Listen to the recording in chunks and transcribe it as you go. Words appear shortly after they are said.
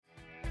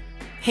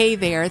Hey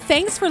there,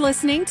 thanks for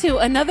listening to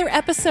another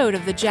episode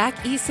of the Jack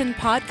Eason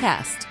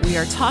podcast. We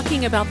are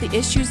talking about the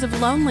issues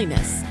of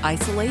loneliness,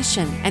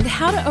 isolation, and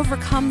how to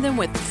overcome them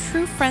with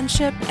true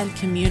friendship and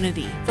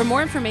community. For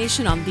more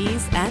information on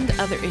these and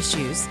other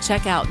issues,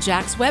 check out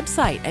Jack's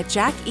website at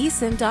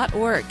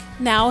jackeason.org.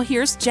 Now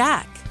here's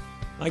Jack.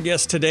 My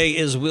guest today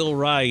is Will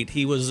Wright.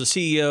 He was the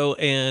CEO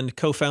and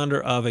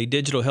co-founder of a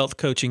digital health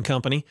coaching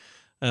company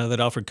that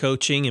offered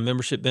coaching and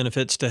membership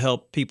benefits to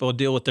help people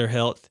deal with their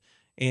health.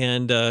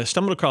 And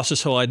stumbled across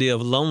this whole idea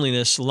of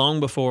loneliness long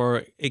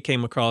before it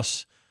came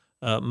across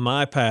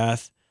my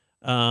path.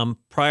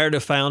 Prior to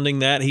founding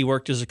that, he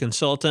worked as a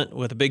consultant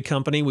with a big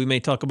company. We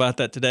may talk about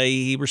that today.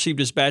 He received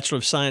his Bachelor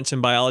of Science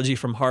in Biology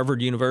from Harvard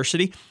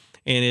University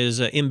and his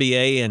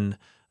MBA and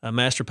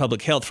Master of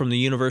Public Health from the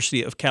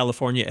University of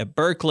California at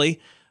Berkeley.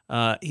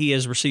 He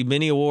has received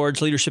many awards,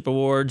 leadership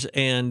awards,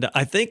 and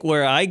I think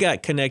where I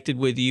got connected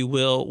with you,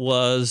 Will,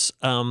 was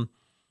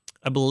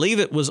I believe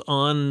it was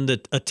on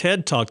a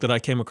TED Talk that I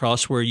came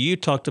across where you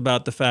talked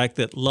about the fact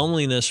that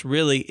loneliness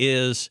really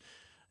is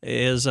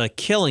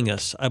killing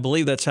us. I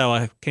believe that's how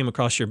I came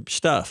across your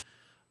stuff.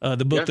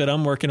 The book that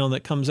I'm working on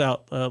that comes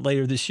out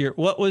later this year.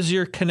 What was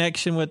your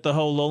connection with the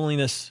whole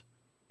loneliness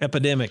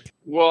epidemic?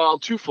 Well,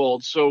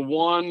 twofold. So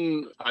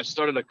one, I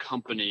started a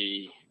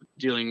company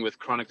dealing with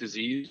chronic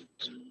disease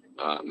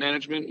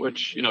management,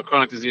 which,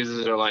 chronic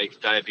diseases are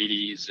like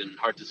diabetes and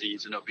heart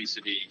disease and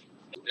obesity,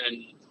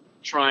 and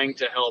trying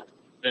to help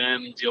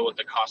them deal with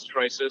the cost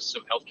crisis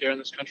of healthcare in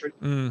this country.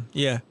 And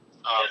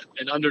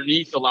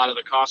underneath a lot of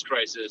the cost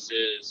crisis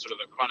is sort of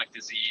a chronic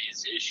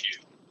disease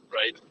issue,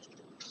 right?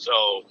 So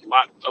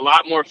a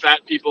lot more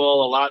fat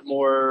people, a lot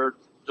more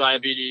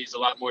diabetes, a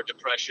lot more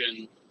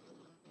depression.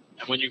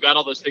 And when you've got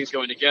all those things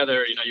going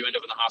together, you end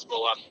up in the hospital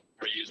a lot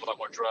more, you use a lot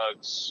more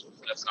drugs.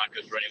 That's not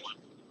good for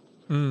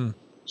anyone.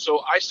 So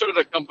I started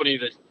a company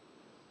that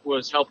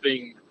was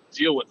helping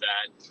deal with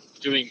that,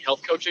 doing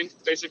health coaching,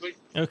 basically.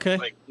 Okay.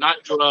 Like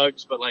not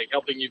drugs, but like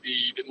helping you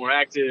be a bit more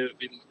active,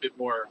 a bit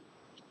more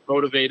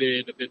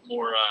motivated, a bit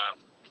more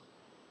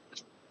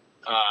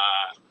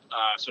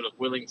sort of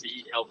willing to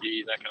eat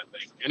healthy, that kind of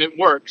thing. And it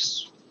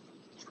works.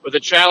 But the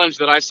challenge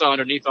that I saw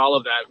underneath all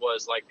of that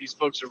was like these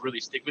folks are really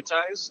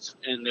stigmatized,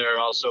 and there are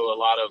also a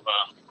lot of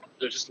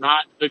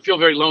they feel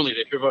very lonely.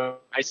 They feel very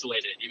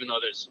isolated, even though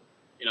there's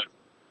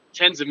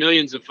tens of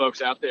millions of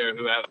folks out there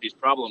who have these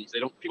problems.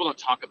 People don't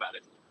talk about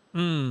it.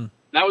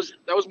 That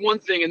was one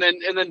thing, and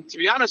then to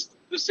be honest,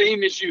 the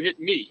same issue hit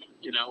me.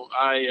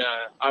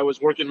 I was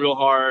working real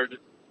hard,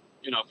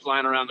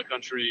 flying around the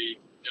country,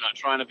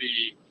 trying to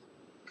be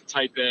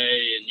type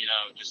A and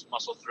just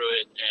muscle through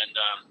it. And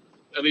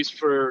at least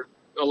for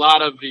a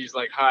lot of these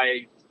like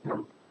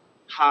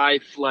high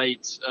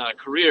flight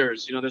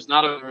careers, there's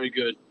not a very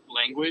good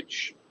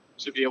language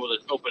to be able to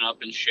open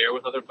up and share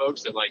with other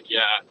folks that like,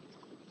 yeah,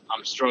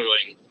 I'm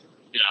struggling,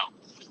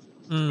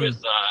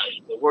 with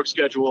the work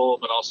schedule,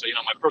 but also,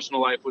 my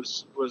personal life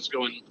was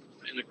going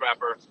in the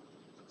crapper.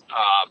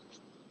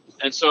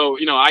 And so,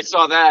 I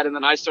saw that, and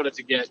then I started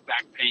to get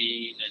back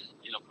pain and,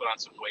 put on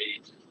some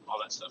weight, all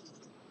that stuff.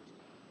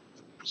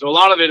 So a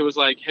lot of it was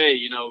like, hey,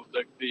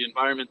 the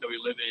environment that we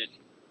live in,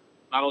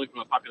 not only from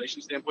a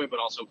population standpoint, but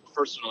also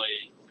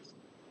personally,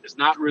 is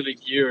not really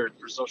geared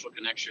for social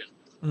connection.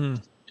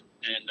 And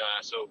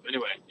so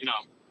anyway,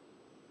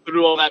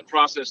 through all that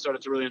process,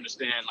 started to really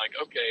understand, like,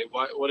 okay,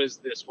 what is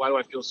this? Why do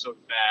I feel so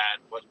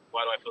bad? Why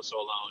do I feel so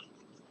alone?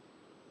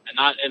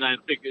 And I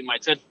think in my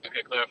TED Talk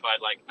I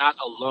clarified, like, not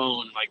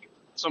alone. Like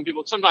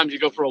sometimes you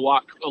go for a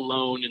walk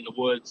alone in the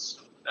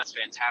woods. That's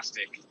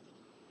fantastic.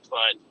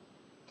 But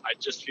I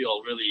just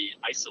feel really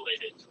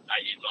isolated,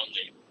 i.e.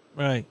 lonely.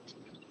 Right.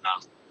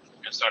 I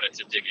started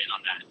to dig in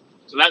on that.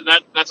 So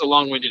that's a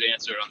long-winded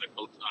answer on the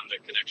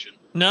connection.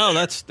 No,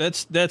 that's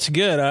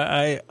good.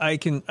 I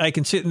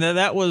can see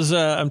that was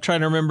I'm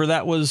trying to remember,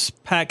 that was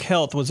Pack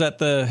Health. Was that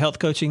the health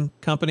coaching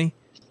company?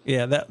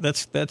 Yeah,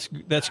 that's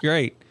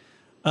great.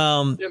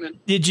 Yeah, man.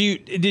 Did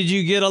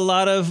you get a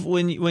lot of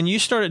when you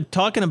started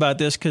talking about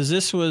this, because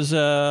this was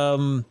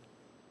I'm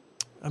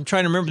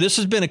trying to remember, this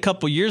has been a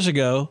couple years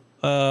ago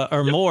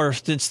or more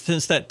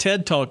since that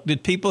TED Talk.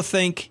 Did people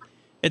think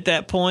at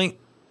that point,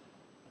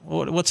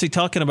 what's he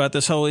talking about,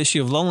 this whole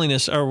issue of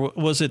loneliness? Or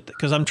was it,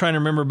 because I'm trying to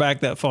remember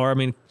back that far. I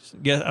mean,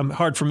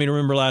 hard for me to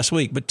remember last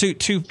week, but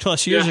two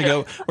plus years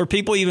ago, were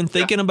people even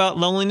thinking about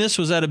loneliness?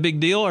 Was that a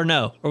big deal or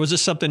no? Or was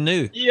this something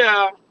new?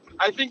 Yeah,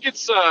 I think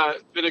it's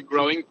been a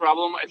growing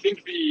problem. I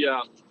think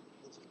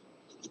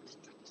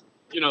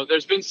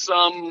there's been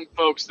some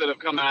folks that have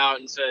come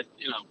out and said,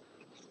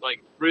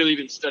 like really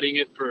been studying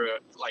it for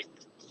like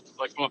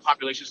from a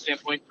population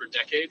standpoint for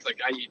decades,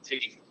 like i.e.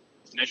 taking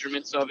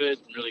measurements of it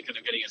and really kind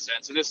of getting a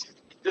sense. And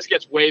this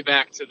gets way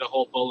back to the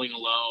whole Bowling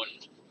Alone,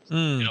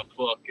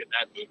 book and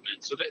that movement.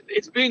 So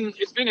it's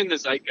been in the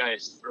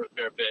zeitgeist for a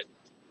fair bit.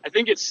 I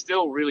think it's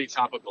still really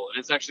topical, and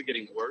it's actually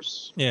getting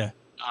worse. Yeah.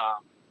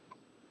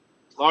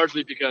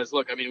 Largely because,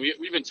 look, I mean,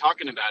 we've been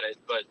talking about it,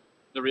 but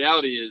the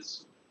reality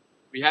is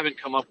we haven't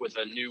come up with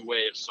a new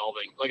way of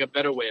solving, like a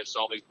better way of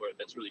solving for it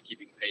that's really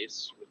keeping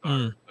pace with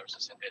our our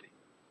society.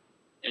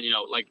 And,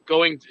 like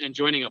going and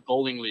joining a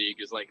bowling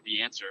league is like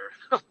the answer,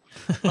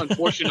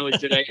 unfortunately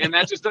today. And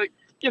that's just like,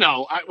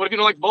 what if you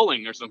don't like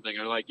bowling or something,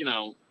 or like,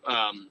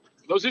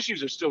 those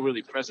issues are still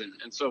really present.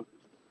 And so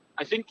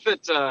I think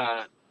that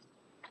a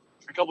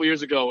couple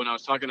years ago when I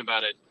was talking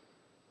about it,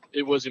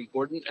 it was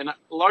important. And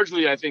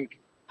largely, I think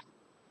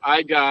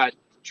I got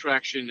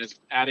traction as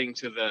adding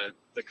to the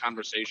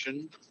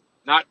conversation,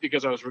 not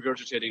because I was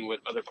regurgitating what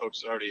other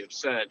folks already have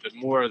said, but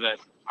more that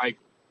I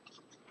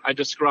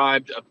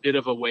described a bit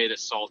of a way to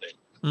solve it,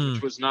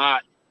 which was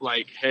not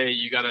like, hey,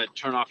 you got to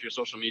turn off your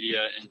social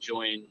media and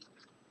join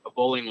a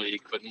bowling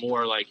league, but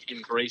more like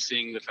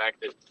embracing the fact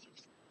that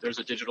there's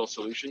a digital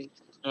solution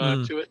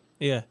to it.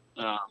 Yeah.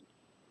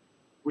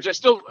 Which I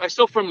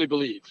still firmly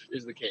believe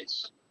is the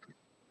case.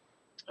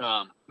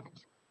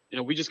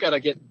 We just got to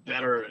get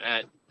better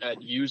at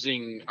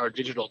using our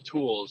digital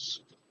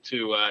tools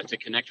to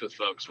connect with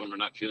folks when we're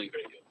not feeling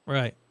very good.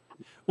 Right.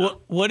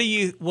 What do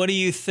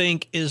you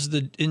think is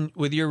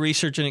with your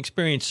research and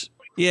experience?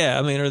 Yeah,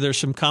 I mean, are there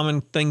some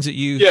common things that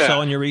you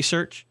saw in your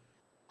research?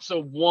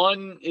 So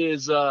one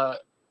is the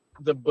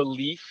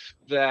belief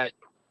that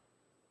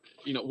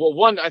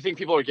one, I think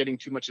people are getting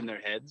too much in their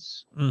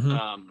heads.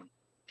 Mm-hmm.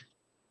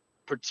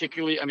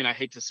 Particularly, I mean, I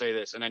hate to say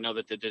this, and I know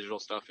that the digital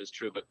stuff is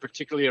true, but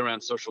particularly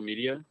around social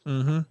media,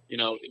 mm-hmm.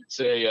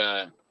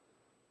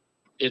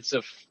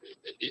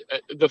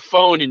 The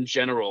phone in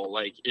general,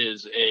 like,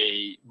 is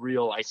a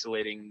real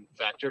isolating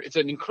factor. It's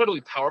an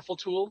incredibly powerful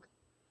tool,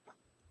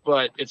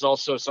 but it's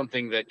also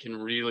something that can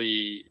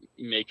really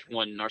make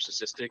one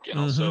narcissistic and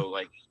also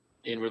like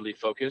inwardly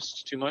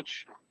focused too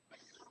much.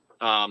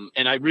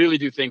 And I really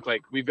do think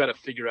like we've got to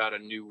figure out a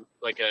new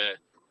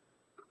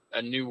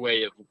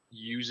way of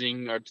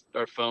using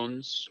our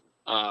phones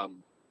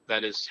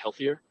that is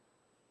healthier.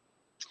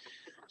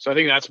 So I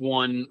think that's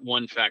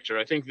one factor.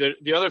 I think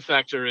the other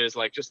factor is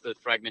like just the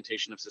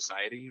fragmentation of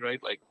society,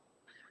 right? Like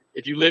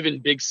if you live in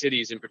big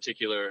cities in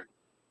particular,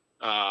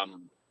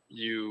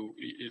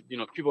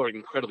 people are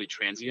incredibly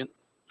transient,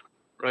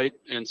 right?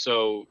 And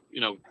so,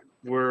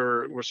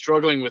 we're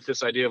struggling with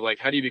this idea of like,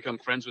 how do you become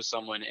friends with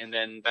someone? And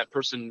then that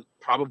person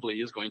probably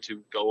is going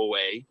to go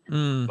away,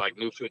 like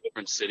move to a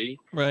different city.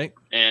 Right.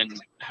 And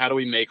how do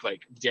we make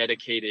like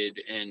dedicated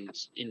and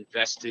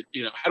invested,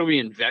 how do we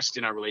invest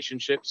in our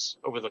relationships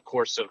over the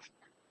course of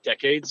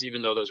decades,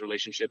 even though those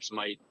relationships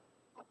might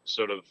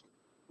sort of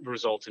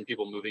result in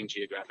people moving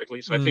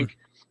geographically. So I think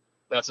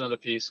that's another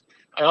piece.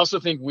 I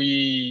also think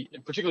we,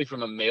 particularly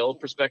from a male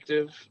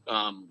perspective,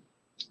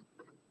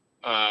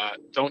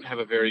 don't have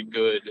a very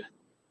good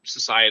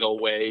societal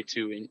way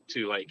to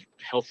like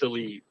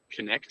healthily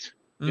connect,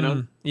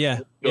 build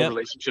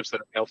relationships that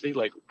are healthy.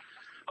 Like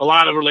a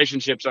lot of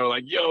relationships are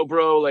like, yo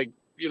bro, like,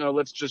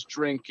 let's just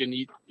drink and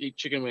eat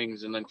chicken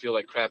wings and then feel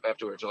like crap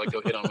afterwards, or like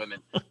go hit on women.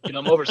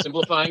 I'm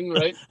oversimplifying,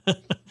 right?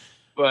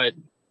 But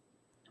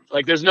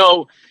like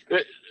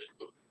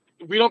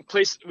we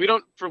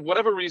don't for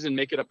whatever reason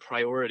make it a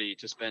priority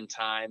to spend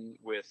time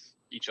with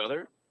each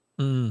other.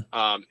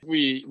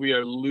 We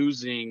are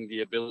losing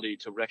the ability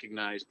to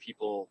recognize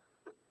people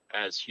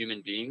as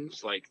human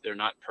beings. Like they're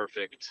not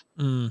perfect.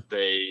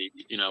 They,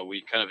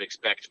 we kind of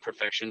expect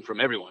perfection from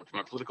everyone, from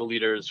our political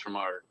leaders, from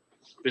our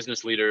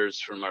business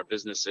leaders, from our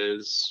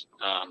businesses.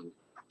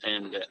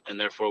 And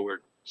therefore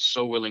we're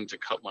so willing to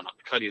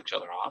cut each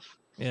other off.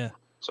 Yeah.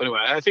 So anyway,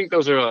 I think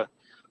those are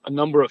a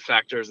number of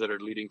factors that are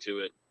leading to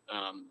it,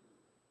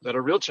 that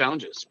are real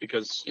challenges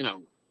because,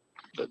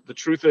 the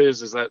truth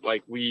is that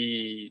like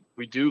we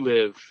do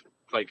live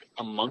like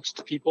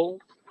amongst people,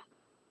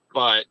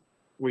 but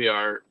we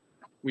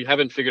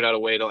haven't figured out a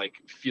way to like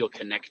feel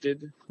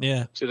connected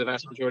to the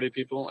vast majority of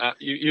people.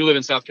 You live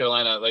in South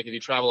Carolina, like if you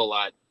travel a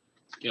lot,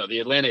 the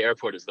Atlanta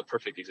airport is the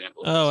perfect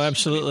example. Oh,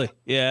 absolutely.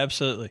 Yeah,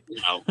 absolutely.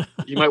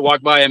 You might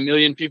walk by a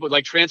million people,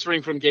 like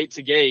transferring from gate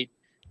to gate.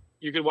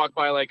 You could walk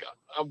by like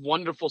a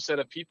wonderful set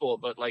of people,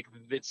 but like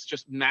it's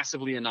just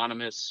massively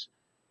anonymous.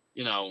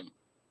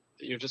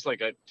 You're just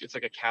like it's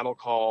like a cattle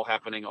call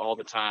happening all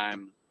the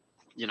time,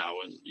 and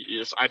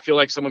I feel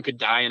like someone could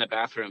die in a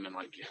bathroom and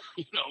like,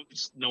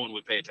 just no one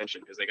would pay attention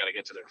because they got to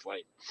get to their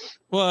flight.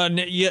 Well,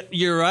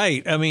 you're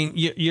right. I mean,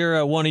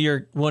 you're one of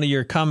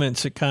your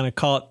comments that kind of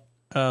caught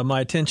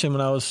my attention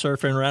when I was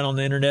surfing around on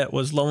the internet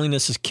was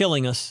loneliness is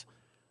killing us.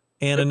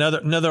 And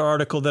another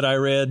article that I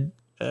read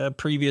a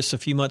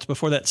few months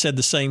before that said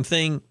the same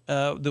thing,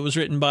 that was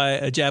written by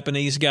a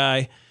Japanese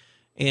guy.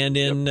 And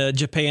in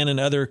Japan and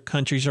other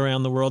countries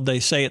around the world, they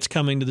say it's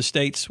coming to the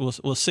States.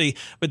 We'll see.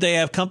 But they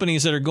have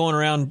companies that are going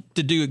around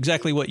to do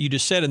exactly what you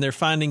just said, and they're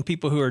finding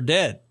people who are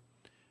dead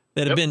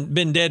that have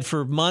been dead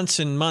for months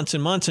and months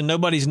and months, and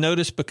nobody's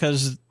noticed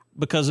because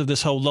of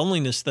this whole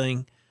loneliness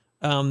thing.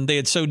 They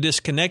had so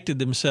disconnected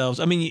themselves.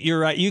 I mean, you're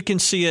right. You can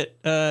see it,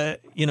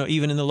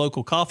 even in the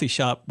local coffee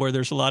shop where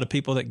there's a lot of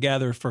people that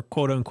gather for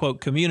quote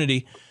unquote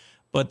community,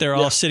 but they're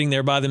all sitting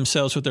there by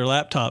themselves with their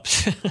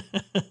laptops.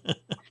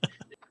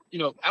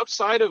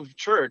 Outside of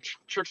church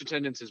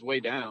attendance is way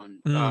down.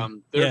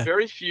 There are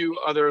very few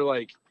other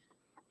like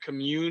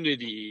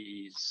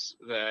communities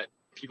that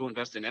people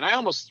invest in. And I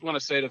almost want to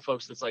say to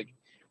folks, that's like,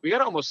 we got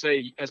to almost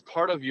say, as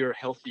part of your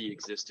healthy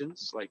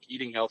existence, like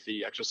eating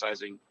healthy,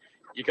 exercising,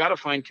 you got to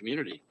find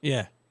community.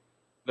 Yeah.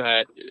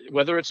 That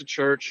whether it's a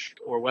church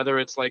or whether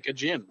it's like a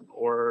gym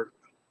or,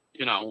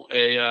 you know,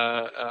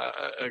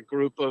 a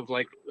group of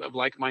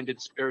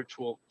like-minded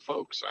spiritual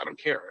folks, I don't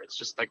care. It's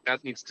just like,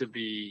 that needs to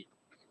be,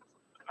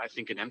 I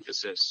think, an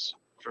emphasis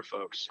for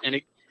folks.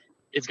 And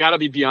it's got to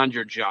be beyond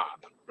your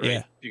job, right?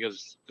 Yeah.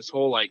 Because this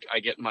whole, like, I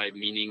get my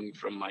meaning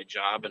from my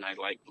job, and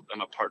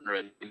I'm a partner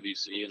at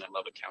NBC and I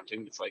love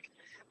accounting. It's like,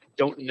 I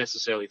don't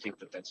necessarily think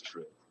that that's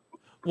true.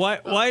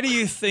 Why do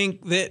you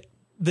think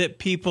that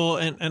people,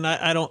 and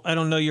I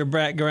don't know your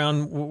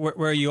background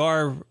where you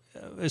are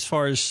as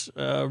far as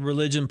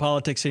religion,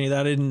 politics, any of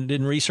that. I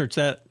didn't research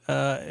that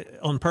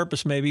on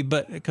purpose, maybe,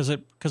 but because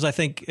I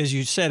think, as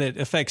you said, it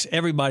affects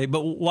everybody.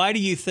 But why do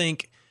you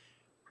think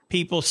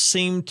people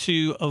seem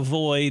to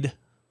avoid,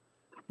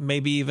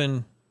 maybe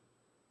even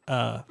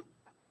are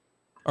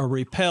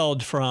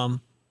repelled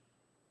from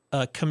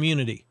a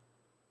community,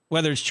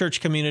 whether it's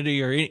church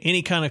community or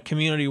any kind of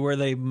community where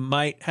they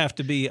might have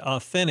to be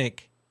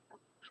authentic?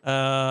 You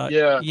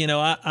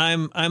know,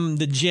 I'm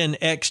the Gen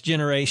X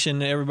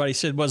generation. Everybody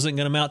said wasn't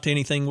going to amount to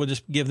anything. We'll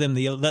just give them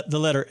the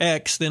letter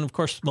X. Then, of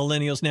course,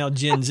 millennials, now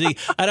Gen Z.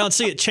 I don't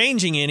see it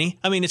changing any.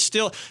 I mean, it's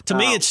still, to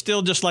me, it's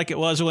still just like it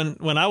was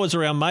when I was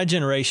around my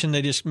generation.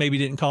 They just maybe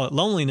didn't call it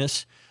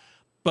loneliness,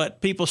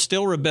 but people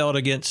still rebelled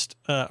against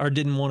or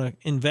didn't want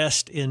to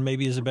invest in,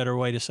 maybe is a better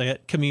way to say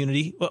it,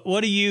 community.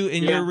 What do you,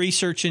 in your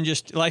research and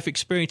just life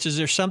experience, is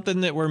there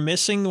something that we're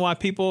missing why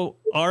people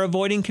are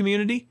avoiding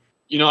community?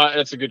 You know,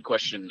 that's a good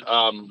question.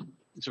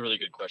 It's a really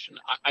good question.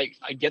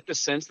 I get the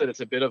sense that it's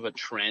a bit of a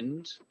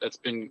trend that's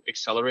been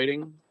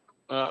accelerating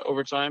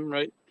over time,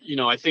 right? You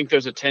know, I think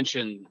there's a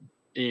tension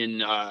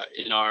in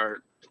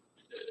our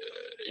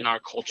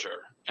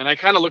culture, and I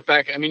kind of look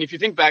back. I mean, if you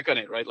think back on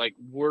it, right, like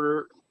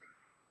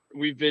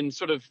we've been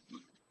sort of,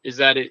 is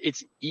that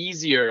it's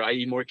easier,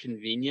 i.e. more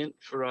convenient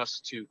for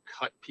us to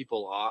cut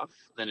people off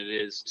than it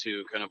is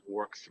to kind of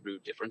work through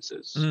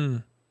differences.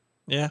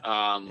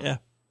 Yeah.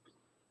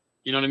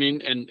 You know what I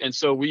mean? And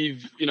so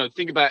we've, you know,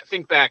 think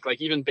back,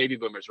 like even baby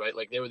boomers, right?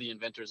 Like they were the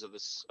inventors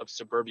of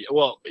suburbia.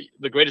 Well,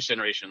 the greatest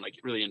generation, like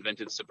really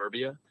invented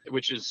suburbia,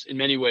 which is in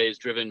many ways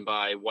driven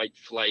by white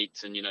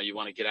flight. And, you know, you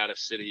want to get out of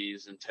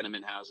cities and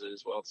tenement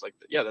houses. Well, it's like,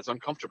 yeah, that's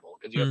uncomfortable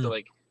because you have to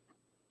like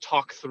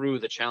talk through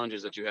the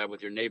challenges that you have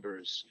with your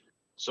neighbors.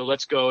 So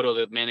let's go to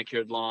the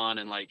manicured lawn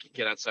and like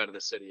get outside of the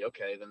city.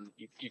 Okay, then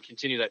you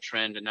continue that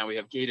trend. And now we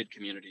have gated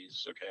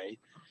communities. Okay.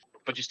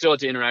 But you still have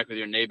to interact with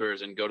your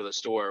neighbors and go to the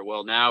store.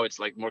 Well, now it's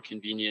like more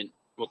convenient.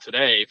 Well,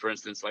 today, for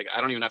instance, like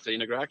I don't even have to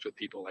interact with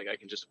people. Like I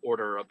can just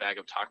order a bag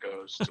of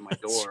tacos to my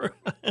door,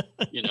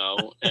 you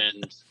know,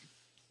 and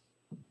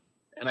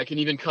I can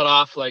even cut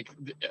off like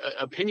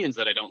opinions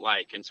that I don't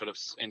like and sort of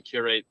and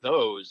curate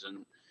those.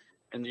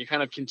 And you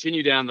kind of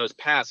continue down those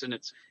paths. And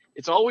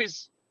it's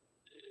always,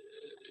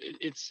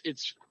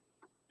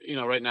 you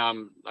know, right now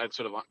I'm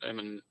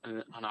an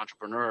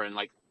entrepreneur, and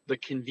like the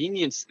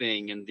convenience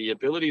thing and the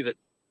ability that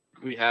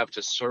we have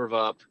to serve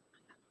up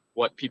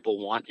what people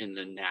want in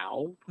the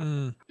now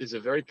is a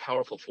very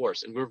powerful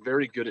force. And we're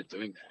very good at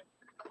doing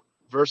that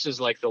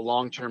versus like the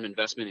long-term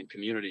investment in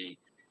community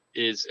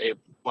is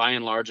by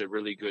and large, a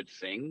really good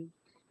thing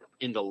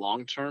in the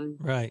long term.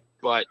 Right.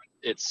 But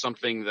it's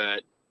something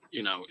that,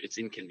 you know, it's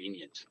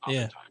inconvenient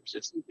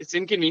oftentimes. It's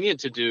inconvenient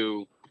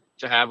to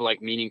have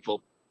like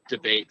meaningful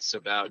debates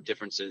about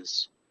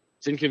differences.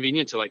 It's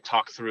inconvenient to like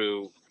talk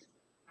through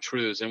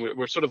truths, and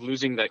we're sort of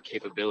losing that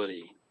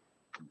capability.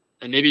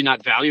 And maybe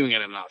not valuing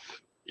it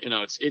enough. You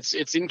know,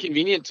 it's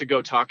inconvenient to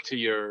go talk to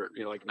your,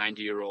 you know, like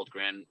 90-year-old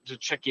to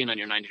check in on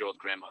your 90-year-old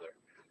grandmother,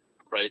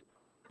 right?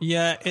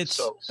 Yeah, it's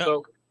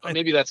so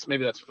maybe that's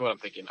what I'm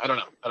thinking. I don't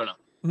know.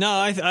 No,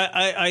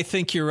 I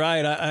think you're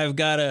right. I've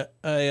got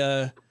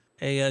a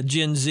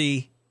Gen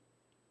Z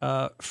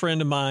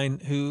friend of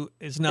mine who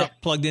is not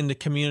plugged into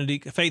community,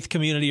 faith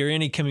community, or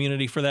any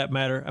community for that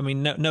matter. I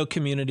mean, no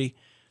community,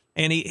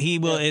 and he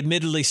will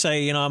admittedly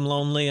say, you know, I'm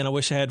lonely and I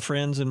wish I had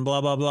friends and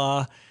blah blah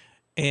blah.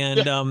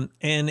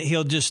 And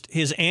he'll just,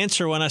 his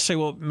answer when I say,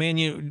 well,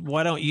 man,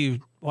 why don't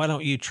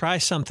you try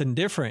something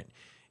different?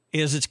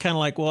 Is it's kind of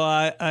like,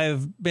 well,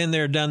 I've been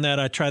there, done that.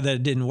 I tried that.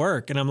 It didn't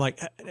work. And I'm like,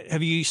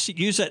 have you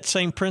used that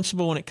same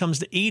principle when it comes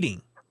to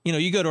eating? You know,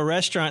 you go to a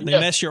restaurant and they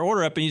mess your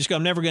order up and you just go,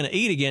 I'm never going to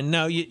eat again.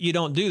 No, you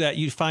don't do that.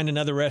 You find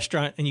another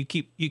restaurant and you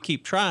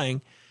keep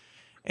trying.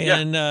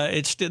 And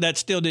that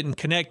still didn't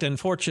connect,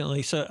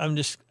 unfortunately. So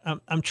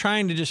I'm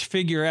trying to just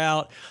figure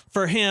out.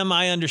 For him,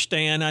 I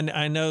understand.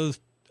 I know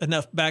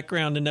enough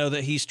background to know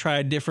that he's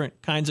tried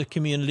different kinds of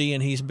community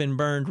and he's been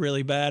burned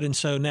really bad. And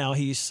so now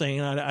he's saying,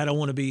 I don't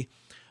want to be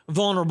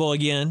vulnerable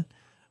again.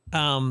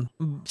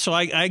 So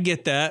I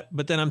get that,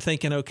 but then I'm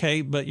thinking,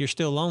 okay, but you're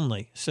still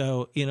lonely.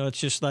 So, you know, it's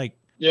just like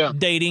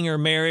dating or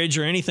marriage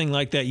or anything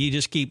like that. You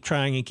just keep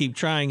trying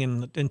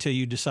and until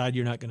you decide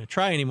you're not going to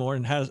try anymore.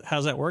 And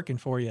how's that working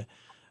for you?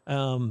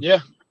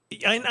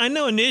 I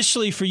know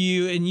initially for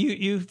you, and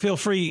you feel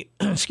free,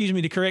 excuse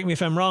me, to correct me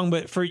if I'm wrong,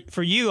 but for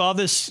you,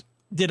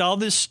 did all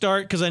this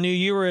start because I knew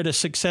you were at a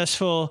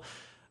successful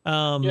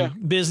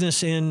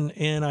business in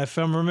if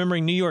I'm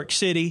remembering, New York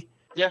City.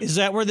 Yeah. Is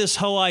that where this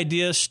whole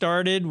idea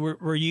started?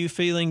 Were you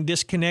feeling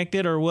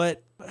disconnected or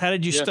what? How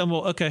did you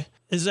stumble? Okay.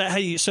 Is that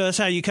so that's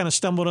how you kind of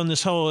stumbled on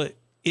this whole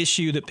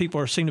issue that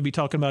people seem to be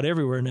talking about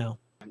everywhere now?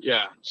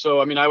 Yeah.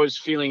 So, I mean, I was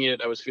feeling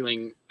it. I was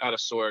feeling out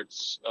of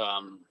sorts.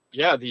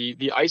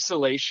 The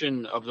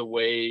isolation of the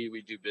way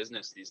we do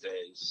business these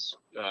days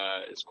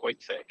is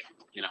quite thick.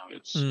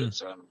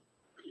 It's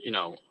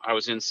I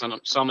was in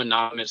some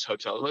anonymous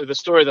hotel. The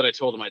story that I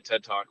told in my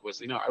TED Talk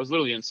was, I was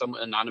literally in some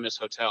anonymous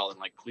hotel in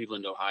like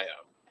Cleveland, Ohio,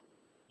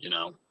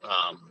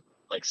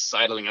 like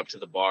sidling up to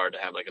the bar to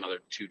have like another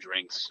 2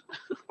 drinks,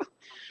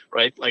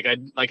 right? Like I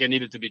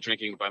needed to be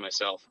drinking by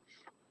myself.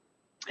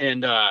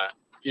 And,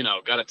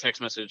 got a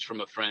text message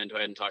from a friend who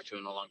I hadn't talked to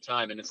in a long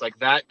time. And it's like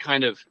that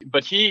kind of,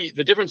 but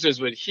the difference is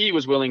that he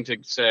was willing to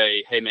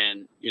say, hey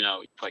man,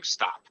 like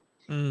stop.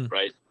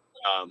 Right.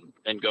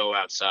 And go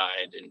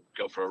outside and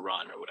go for a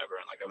run or whatever.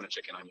 And like, I'm going to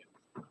check in on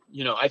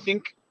you. I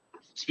think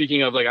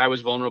speaking of like, I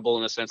was vulnerable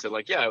in the sense that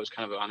like, I was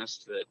kind of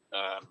honest that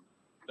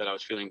I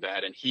was feeling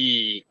bad. And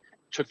he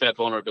took that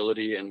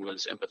vulnerability and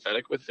was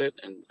empathetic with it.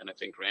 And I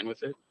think ran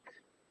with it.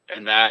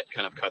 And that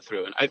kind of cut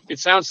through. And it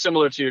sounds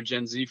similar to your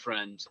Gen Z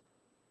friend.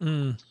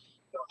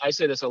 I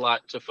say this a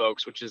lot to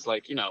folks, which is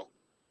like, I've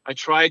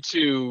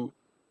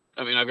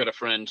got a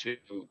friend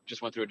who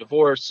just went through a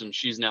divorce and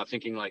she's now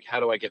thinking like,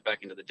 how do I get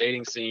back into the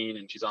dating scene?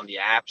 And she's on the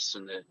apps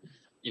and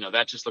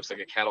that just looks like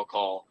a cattle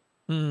call.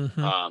 And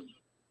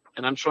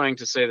I'm trying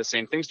to say the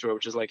same things to her,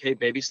 which is like, hey,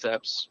 baby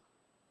steps,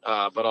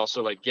 but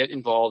also like get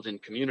involved in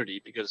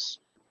community, because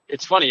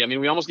it's funny. I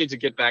mean, we almost need to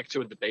get back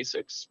to the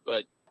basics,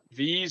 but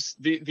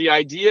the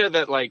idea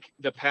that like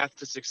the path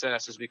to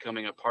success is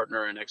becoming a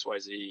partner in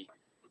XYZ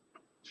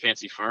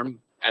fancy firm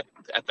at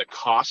the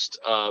cost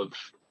of,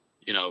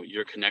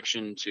 your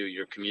connection to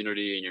your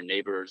community and your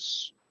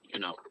neighbors,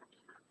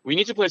 we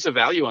need to place a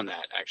value on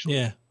that actually.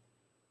 Yeah.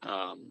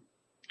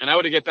 And I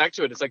would get back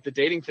to it. It's like the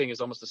dating thing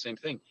is almost the same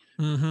thing.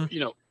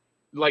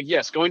 Like,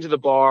 yes, going to the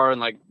bar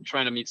and like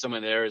trying to meet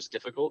someone there is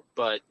difficult,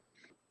 but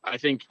I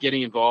think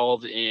getting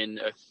involved in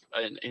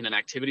an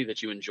activity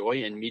that you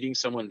enjoy and meeting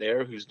someone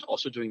there who's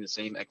also doing the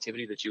same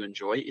activity that you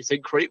enjoy is a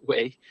great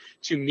way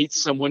to meet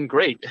someone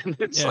great. And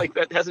it's like,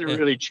 that hasn't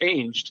really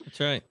changed. That's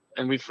right.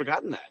 And we've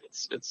forgotten that.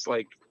 It's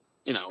like,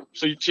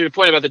 so to your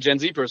point about the Gen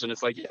Z person,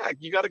 it's like,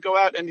 you got to go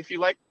out. And if you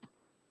like,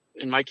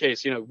 in my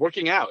case,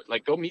 working out,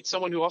 like go meet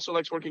someone who also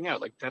likes working out.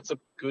 Like that's a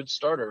good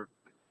starter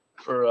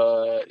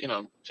for,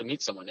 to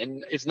meet someone.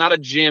 And it's not a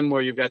gym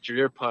where you've got your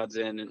ear pods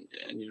in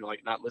and you're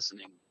like not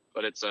listening.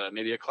 But it's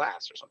maybe a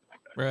class or something like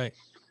that. Right.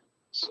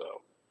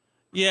 So.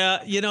 Yeah,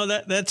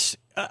 that's.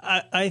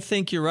 I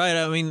think you're right.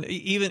 I mean,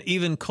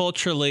 even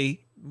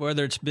culturally,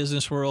 whether it's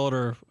business world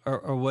or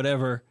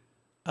whatever.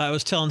 I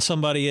was telling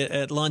somebody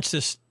at lunch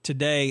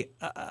today.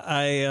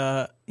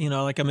 I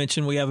like I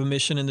mentioned, we have a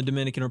mission in the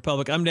Dominican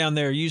Republic. I'm down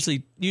there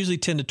usually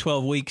 10 to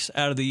 12 weeks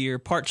out of the year,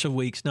 parts of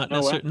weeks, not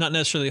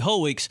necessarily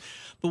whole weeks.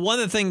 But one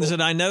of the things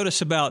that I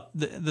notice about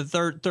the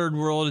third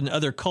world and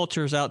other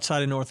cultures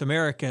outside of North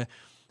America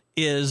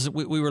is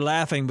we were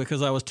laughing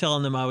because I was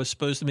telling them I was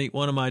supposed to meet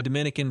one of my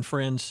Dominican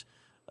friends,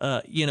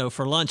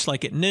 for lunch,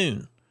 like at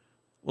noon.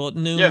 Well,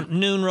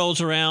 noon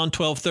rolls around,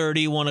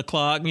 12:30, 1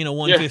 o'clock,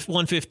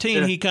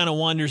 1:15, he kind of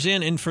wanders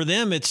in. And for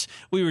them,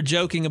 we were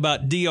joking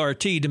about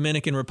DRT,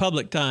 Dominican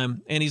Republic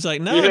time. And he's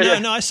like, no,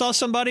 I saw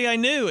somebody I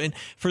knew. And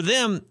for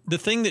them, the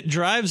thing that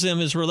drives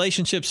them is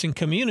relationships and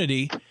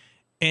community.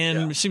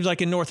 And it seems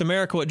like in North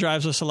America, what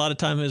drives us a lot of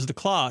time is the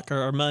clock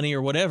or money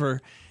or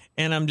whatever.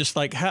 And I'm just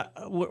like,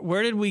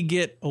 where did we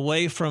get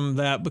away from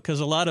that?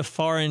 Because a lot of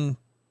foreign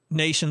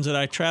nations that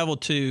I travel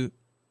to,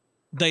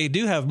 they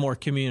do have more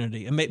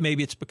community. And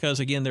maybe it's because,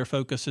 again, their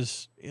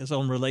focus is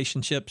on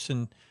relationships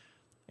and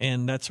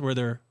that's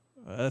where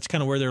that's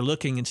kind of where they're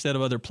looking instead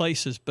of other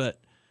places. But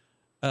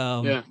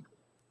I'm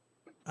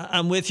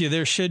with you.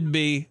 There should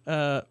be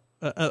a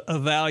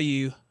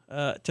value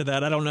to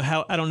that. I don't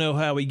know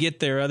how we get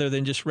there other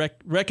than just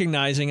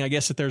recognizing, I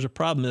guess, that there's a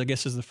problem. I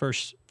guess is the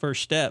first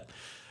step.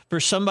 For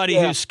somebody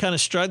who's kind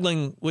of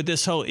struggling with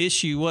this whole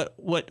issue,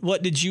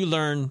 what did you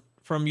learn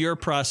from your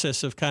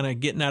process of kind of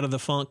getting out of the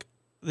funk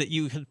that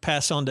you could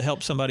pass on to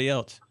help somebody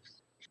else?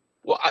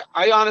 Well,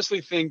 I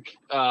honestly think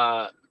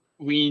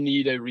we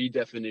need a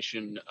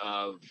redefinition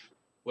of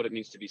what it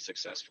means to be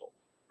successful,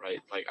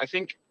 right? Like, I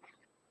think,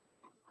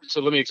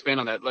 so let me expand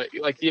on that.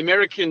 Like the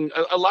American,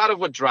 a lot of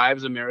what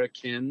drives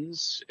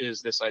Americans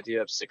is this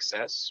idea of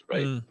success,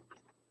 right?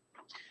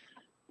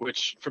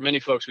 Which for many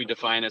folks we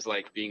define as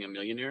like being a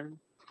millionaire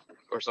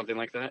or something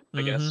like that,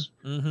 I guess.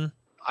 Mm-hmm.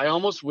 I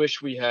almost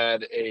wish we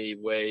had a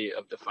way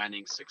of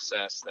defining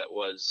success that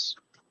was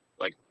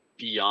like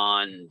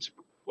beyond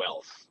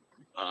wealth,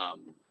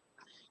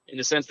 in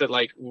the sense that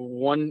like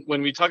when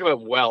we talk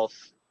about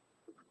wealth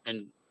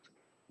and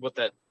what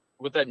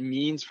that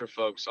means for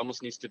folks,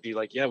 almost needs to be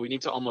like, we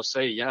need to almost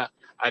say,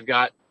 I've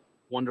got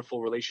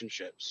wonderful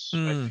relationships.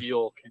 Mm. I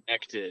feel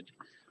connected.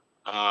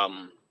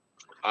 I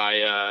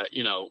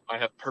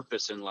have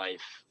purpose in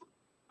life.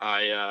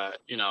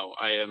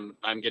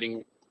 I'm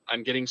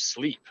getting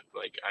sleep.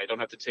 Like, I don't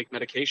have to take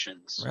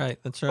medications. Right.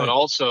 That's right. But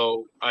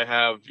also I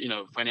have,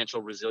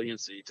 financial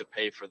resiliency to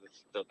pay for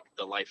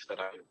the life that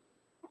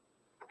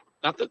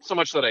not that so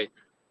much that I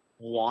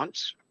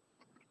want,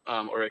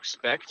 or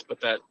expect,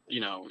 but that,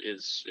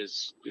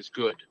 is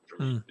good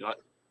for me. Mm.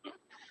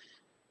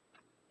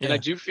 And I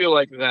do feel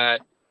like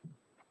that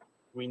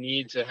we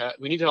need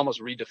to almost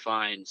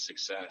redefine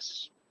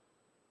success,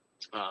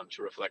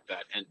 to reflect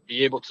that, and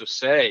be able to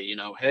say,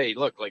 hey,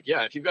 look, like,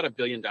 yeah, if you've got $1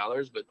 billion,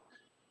 but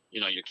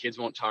your kids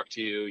won't talk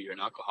to you, you're an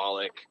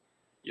alcoholic,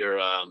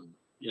 you're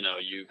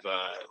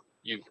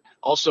you've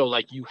also,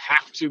 like, you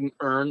have to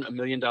earn $1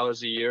 million a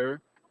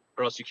year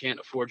or else you can't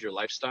afford your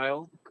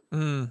lifestyle.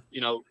 Mm.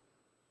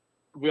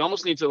 We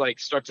almost need to, like,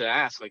 start to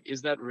ask, like,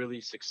 is that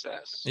really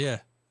success?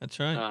 Yeah, that's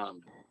right.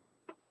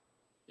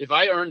 If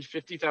I earned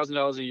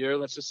 $50,000 a year,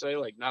 let's just say,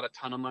 like, not a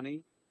ton of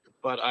money,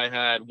 but I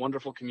had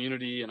wonderful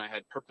community and I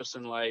had purpose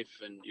in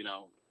life and,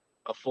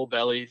 a full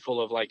belly full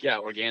of, like, yeah,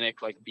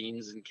 organic, like,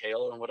 beans and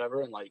kale and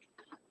whatever, and, like,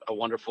 a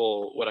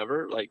wonderful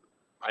whatever, like,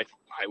 I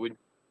would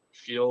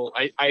feel,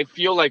 I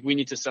feel like we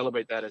need to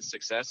celebrate that as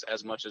success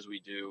as much as we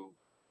do,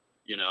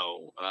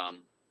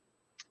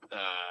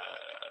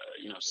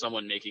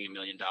 someone making $1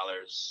 million,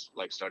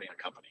 like, starting a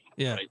company.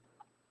 Yeah. Right?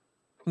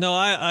 No,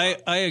 I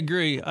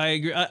agree.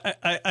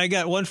 I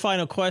got one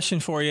final question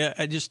for you.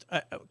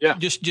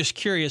 Just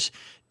curious.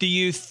 Do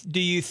you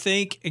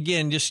think,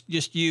 again,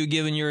 just you,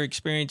 given your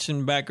experience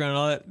and background and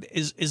all that,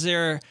 is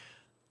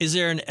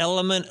there an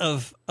element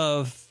of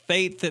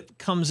faith that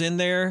comes in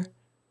there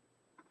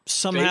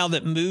somehow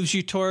that moves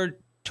you toward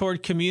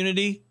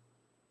community?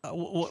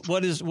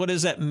 What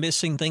is that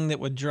missing thing that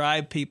would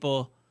drive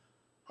people,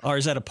 or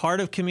is that a part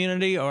of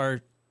community?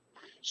 Or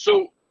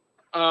so,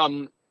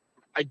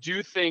 I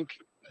do think,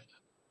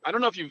 I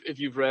don't know if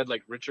you've read,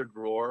 like, Richard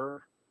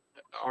Rohr,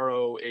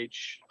 Rohr.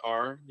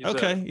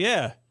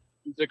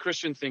 He's a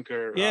Christian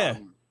thinker. Yeah.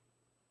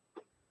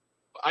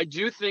 I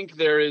do think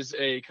there is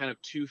a kind of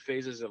 2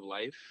 phases of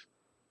life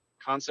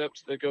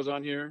concept that goes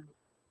on here.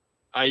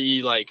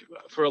 I.e., like,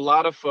 for a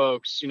lot of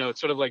folks,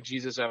 it's sort of like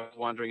Jesus out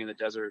wandering in the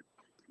desert,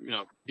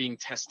 being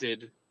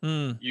tested.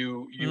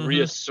 You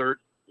reassert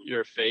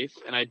your faith.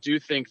 And I do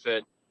think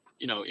that,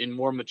 in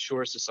more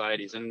mature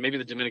societies, and maybe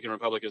the Dominican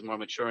Republic is more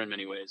mature in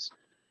many ways,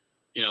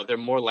 they're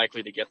more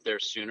likely to get there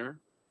sooner.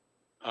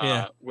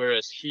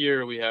 Whereas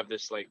here we have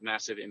this, like,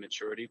 massive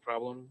immaturity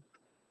problem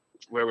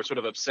where we're sort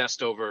of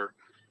obsessed over,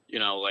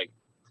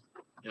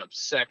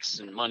 sex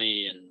and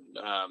money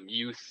and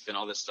youth and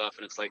all this stuff.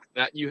 And it's like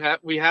that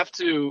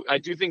I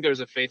do think there's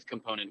a faith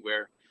component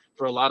where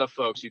for a lot of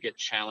folks you get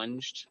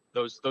challenged.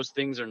 Those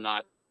things are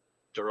not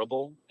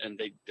durable, and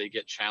they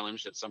get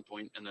challenged at some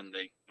point and then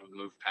they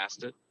move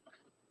past it.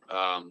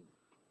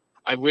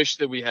 I wish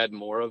that we had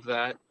more of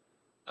that.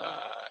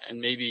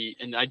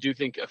 And I do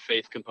think a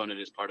faith component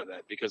is part of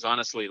that, because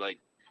honestly, like,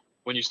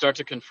 when you start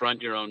to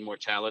confront your own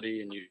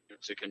mortality and you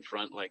to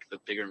confront, like, the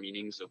bigger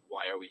meanings of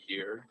why are we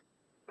here,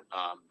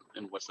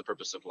 and what's the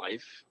purpose of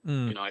life,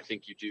 I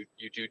think you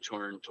do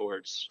turn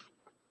towards,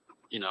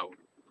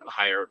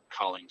 higher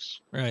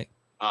callings. Right.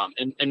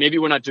 And maybe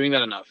we're not doing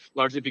that enough,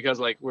 largely because,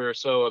 like, we're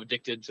so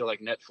addicted to,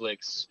 like,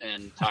 Netflix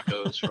and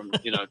tacos from,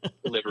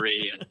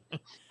 delivery, and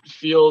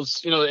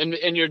feels,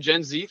 and your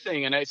Gen Z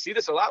thing. And I see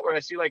this a lot where I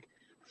see, like,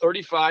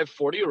 35,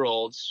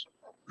 40-year-olds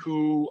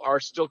who are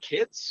still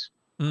kids,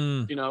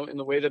 in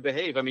the way they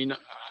behave. I mean,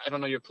 I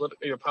don't know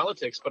your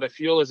politics, but I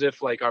feel as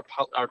if, like,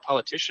 our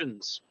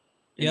politicians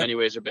in many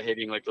ways are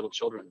behaving like little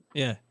children.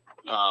 Yeah.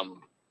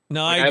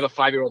 No, like, I have a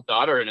 5-year-old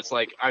daughter, and it's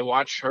like I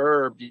watch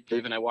her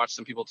behave, and I watch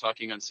some people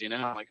talking on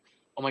CNN. I'm like,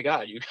 oh my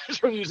God, you guys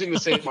are using the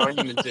same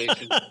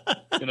argumentation,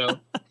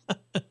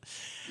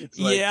 It's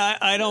like,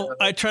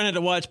 I try not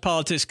to watch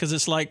politics because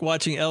it's like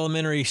watching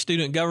elementary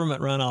student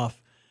government runoff.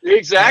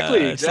 Exactly.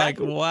 It's like,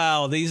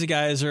 wow, these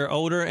guys are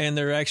older and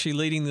they're actually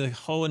leading the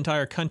whole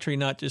entire country,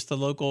 not just the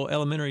local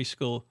elementary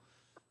school.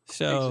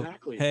 So,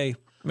 Hey,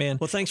 man.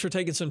 Well, thanks for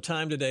taking some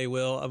time today,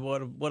 Will.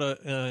 What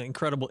a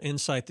incredible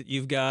insight that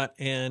you've got.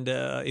 And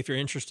if you're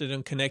interested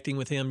in connecting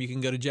with him, you can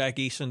go to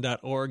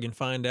jackeason.org and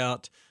find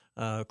out.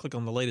 Click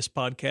on the latest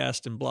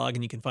podcast and blog,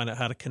 and you can find out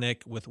how to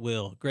connect with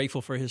Will.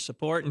 Grateful for his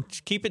support, and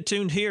keep it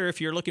tuned here.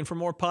 If you're looking for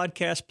more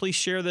podcasts, please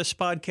share this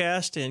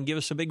podcast and give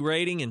us a big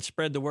rating and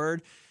spread the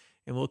word.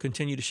 And we'll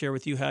continue to share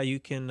with you how you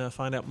can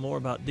find out more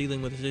about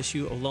dealing with this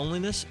issue of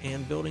loneliness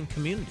and building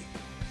community.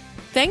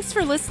 Thanks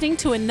for listening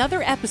to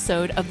another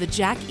episode of the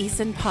Jack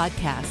Eason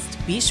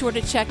Podcast. Be sure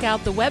to check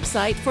out the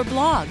website for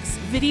blogs,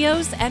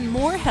 videos, and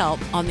more help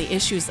on the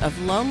issues of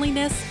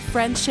loneliness,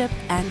 friendship,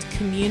 and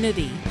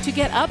community. To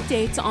get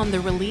updates on the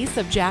release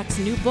of Jack's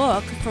new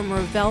book from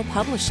Revell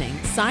Publishing,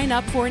 sign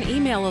up for an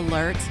email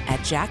alert at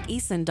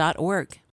jackeason.org.